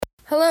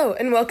Hello,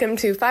 and welcome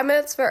to 5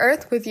 Minutes for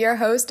Earth with your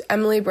host,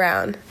 Emily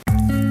Brown.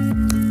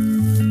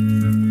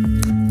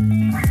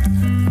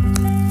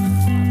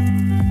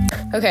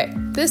 Okay,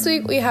 this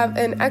week we have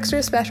an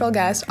extra special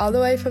guest all the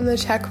way from the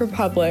Czech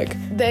Republic.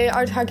 They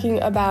are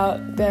talking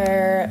about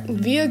their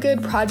Via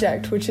Good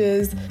project, which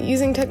is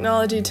using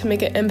technology to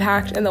make an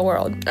impact in the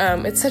world.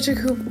 It's such a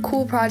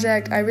cool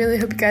project. I really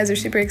hope you guys are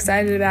super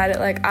excited about it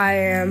like I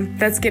am.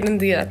 Let's get into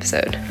the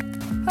episode.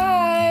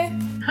 Hi!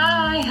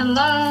 Hi,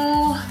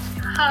 hello!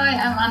 Hi,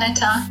 I'm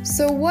Aneta.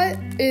 So what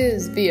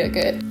is Via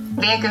Good?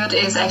 Via Good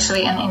is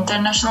actually an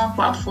international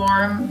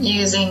platform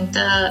using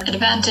the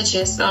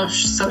advantages of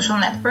social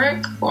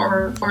network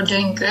for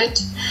doing good.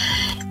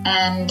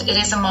 And it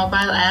is a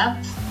mobile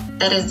app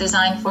that is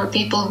designed for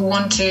people who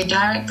want to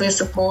directly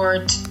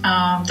support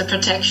the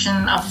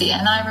protection of the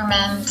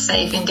environment,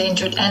 save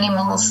endangered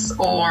animals,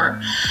 or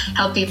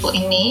help people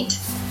in need.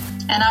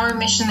 And our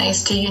mission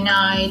is to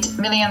unite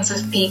millions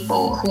of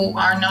people who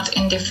are not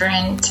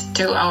indifferent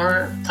to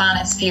our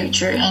planet's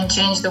future and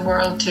change the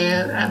world to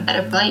a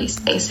better place,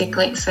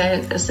 basically.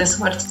 So this is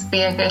what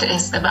Via Good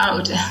is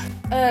about.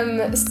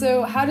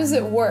 So how does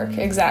it work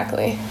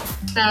exactly?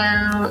 So,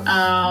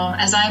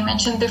 as I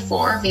mentioned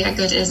before, Via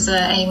Good is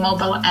a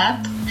mobile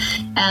app,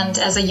 and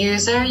as a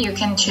user, you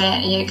can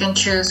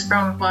choose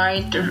from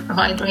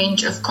wide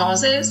range of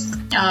causes.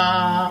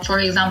 For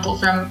example,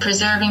 from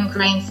preserving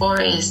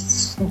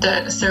rainforests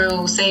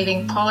through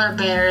saving polar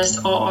bears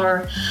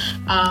or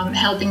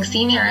helping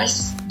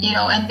seniors.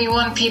 And we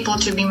want people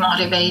to be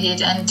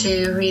motivated and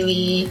to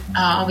really,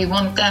 we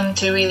want them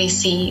to really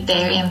see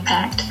their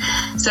impact.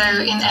 So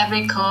in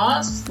every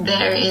cause,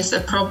 there is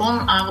a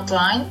problem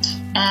outlined,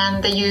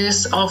 and the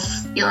use of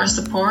your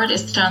support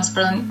is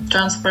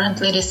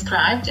transparently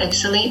described,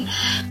 actually,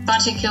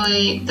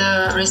 particularly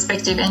the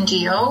respective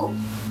NGO.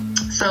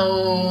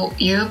 So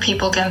you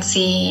people can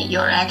see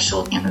your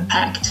actual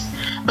impact.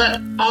 But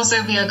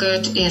also Via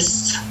Good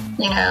is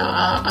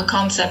a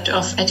concept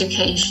of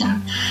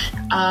education,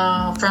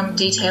 from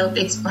detailed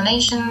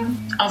explanation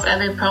of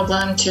every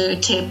problem to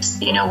tips,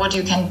 what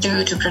you can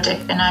do to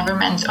protect the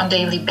environment on a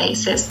daily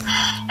basis.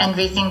 And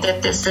we think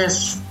that this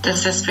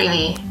is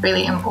really,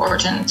 really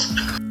important.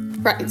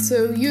 Right,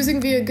 so using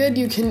Via Good,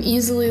 you can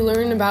easily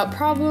learn about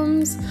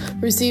problems,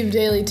 receive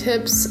daily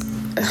tips,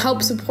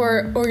 help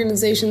support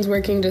organizations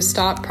working to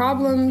stop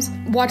problems,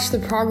 watch the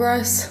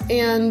progress,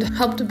 and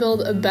help to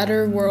build a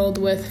better world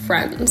with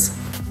friends.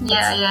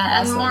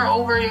 Yeah, and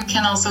moreover, you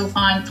can also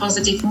find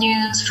positive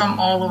news from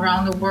all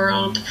around the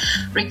world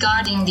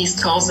regarding these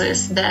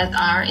causes that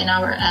are in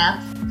our app.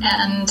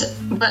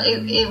 But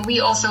we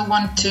also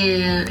want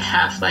to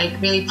have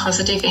really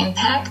positive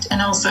impact,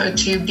 and also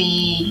to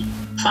be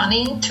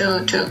funny,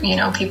 to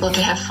people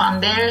to have fun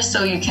there,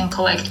 so you can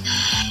collect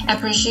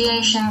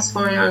appreciations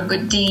for your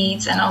good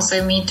deeds and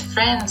also meet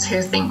friends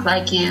who think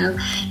like you.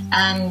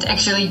 And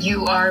actually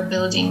you are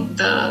building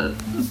the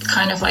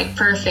kind of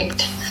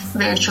perfect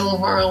virtual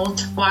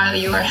world while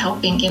you are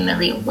helping in the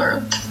real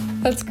world.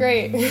 That's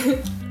great.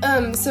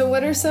 So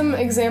what are some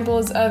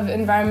examples of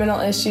environmental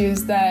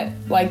issues that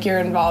you're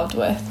involved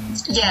with?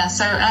 Yeah,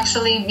 so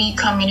actually we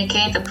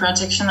communicate the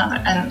protection of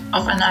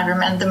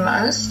environment the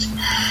most.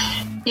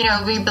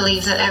 We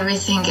believe that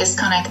everything is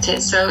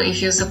connected. So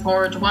if you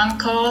support one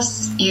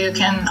cause, you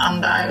can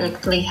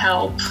indirectly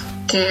help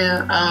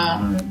to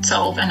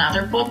solve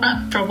another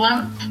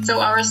problem.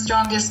 So our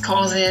strongest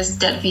causes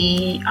that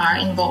we are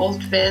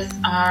involved with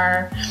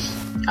are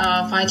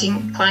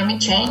fighting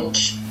climate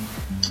change,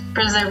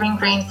 preserving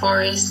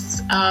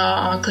rainforests,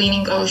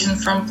 cleaning ocean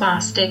from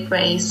plastic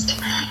waste,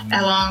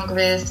 along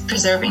with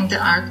preserving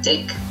the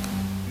Arctic.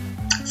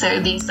 So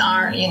these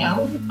are,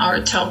 our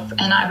top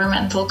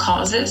environmental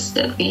causes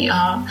that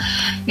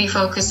we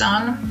focus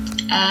on.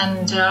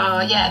 And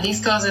these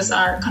causes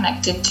are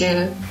connected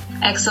to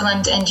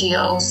excellent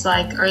NGOs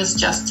like Earth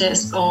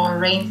Justice or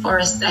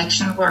Rainforest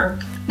Action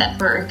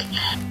Network.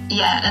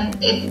 Yeah, and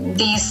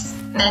these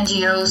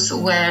NGOs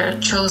were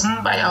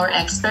chosen by our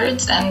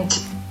experts, and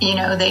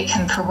they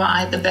can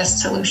provide the best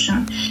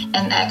solution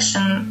and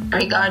action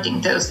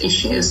regarding those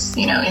issues,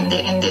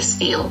 in this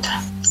field.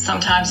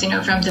 Sometimes,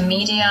 from the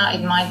media,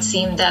 it might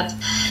seem that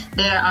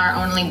there are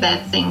only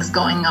bad things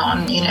going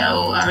on,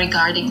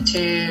 regarding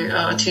to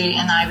the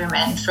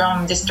environment,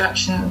 from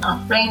destruction of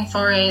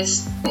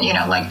rainforests,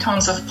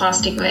 tons of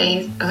plastic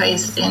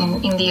waste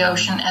in the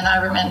ocean,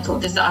 environmental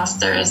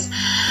disasters,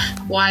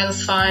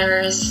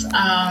 wildfires.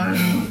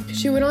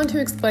 She went on to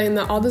explain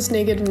that all this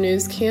negative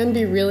news can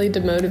be really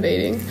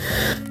demotivating,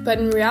 but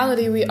in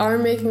reality, we are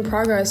making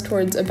progress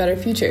towards a better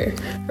future.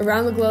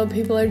 Around the globe,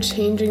 people are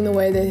changing the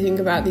way they think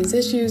about these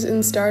issues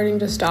and starting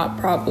to stop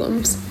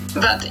problems.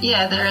 But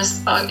yeah,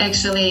 there's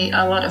actually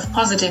a lot of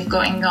positive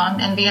going on,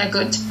 and Via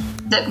Good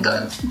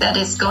that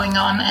is going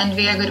on, and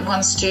Via Good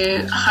wants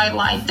to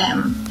highlight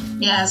them.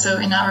 Yeah, so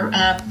in our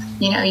app,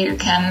 you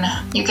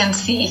can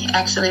see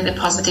actually the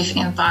positive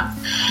impact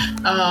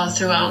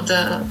throughout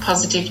the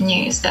positive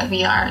news that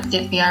we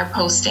are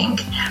posting.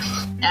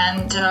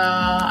 And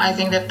I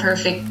think the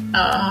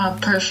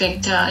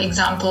perfect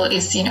example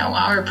is,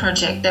 our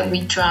project that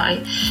we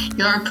try,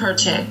 your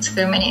project.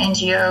 So many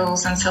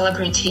NGOs and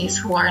celebrities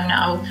who are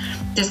now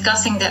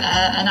discussing the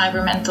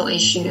environmental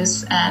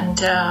issues, and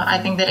I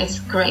think that it's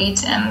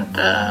great and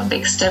a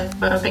big step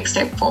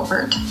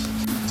forward.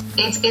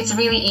 It's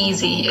really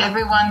easy.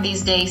 Everyone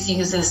these days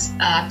uses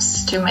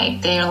apps to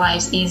make their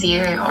lives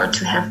easier, or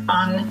to have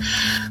fun,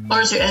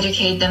 or to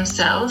educate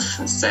themselves.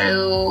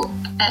 So,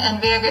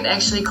 and ViaGood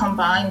actually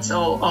combines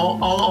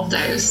all of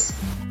those,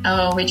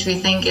 which we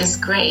think is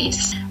great.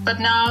 But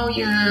now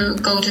you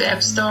go to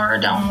App Store,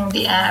 download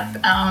the app,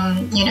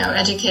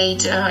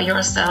 educate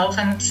yourself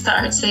and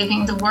start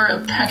saving the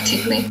world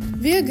practically.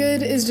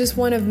 ViaGood is just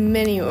one of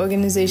many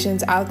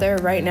organizations out there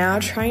right now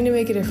trying to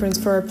make a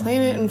difference for our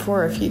planet and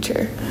for our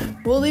future.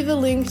 We'll leave a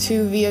link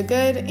to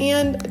ViaGood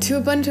and to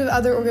a bunch of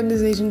other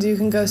organizations you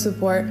can go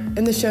support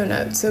in the show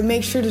notes, so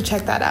make sure to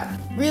check that out.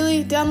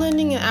 Really,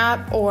 downloading an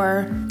app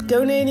or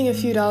donating a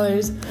few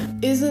dollars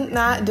isn't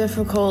that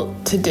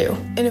difficult to do.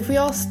 And if we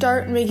all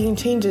start making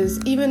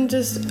changes, even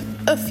just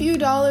a few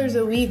dollars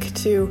a week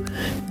to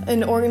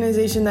an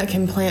organization that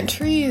can plant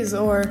trees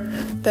or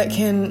that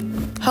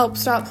can help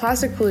stop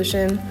plastic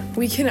pollution,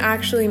 we can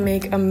actually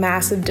make a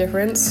massive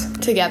difference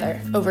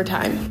together over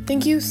time.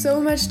 Thank you so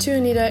much to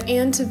Anita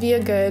and to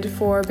ViaGood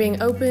for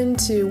being open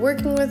to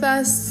working with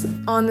us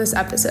on this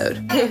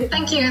episode.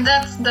 Thank you.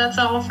 That's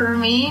all for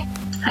me.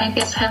 I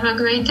guess have a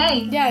great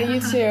day. Yeah, you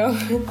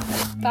too.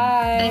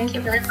 Bye. Thank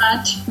you very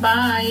much.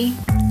 Bye.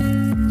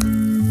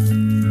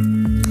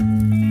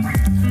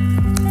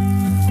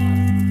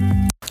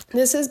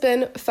 This has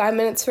been 5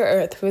 Minutes for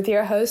Earth with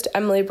your host,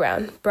 Emily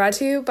Brown, brought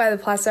to you by the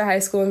Placer High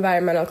School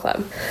Environmental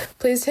Club.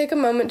 Please take a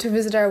moment to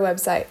visit our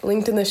website,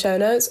 linked in the show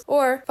notes,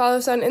 or follow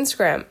us on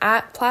Instagram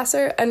at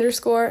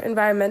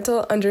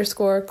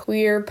Placer_environmental_.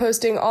 We are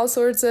posting all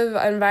sorts of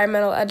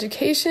environmental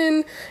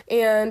education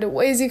and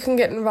ways you can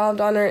get involved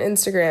on our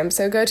Instagram,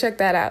 so go check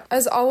that out.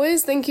 As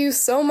always, thank you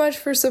so much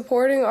for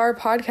supporting our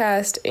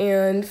podcast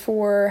and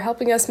for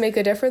helping us make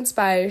a difference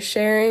by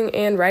sharing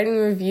and writing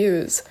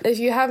reviews. If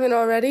you haven't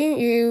already,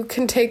 you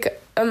can take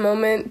a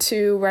moment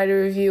to write a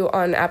review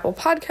on Apple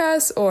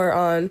Podcasts or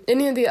on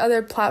any of the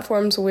other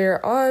platforms we're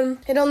on.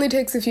 It only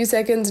takes a few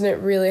seconds and it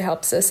really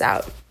helps us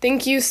out.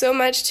 Thank you so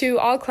much to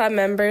all club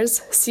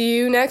members. See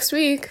you next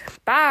week.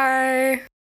 Bye!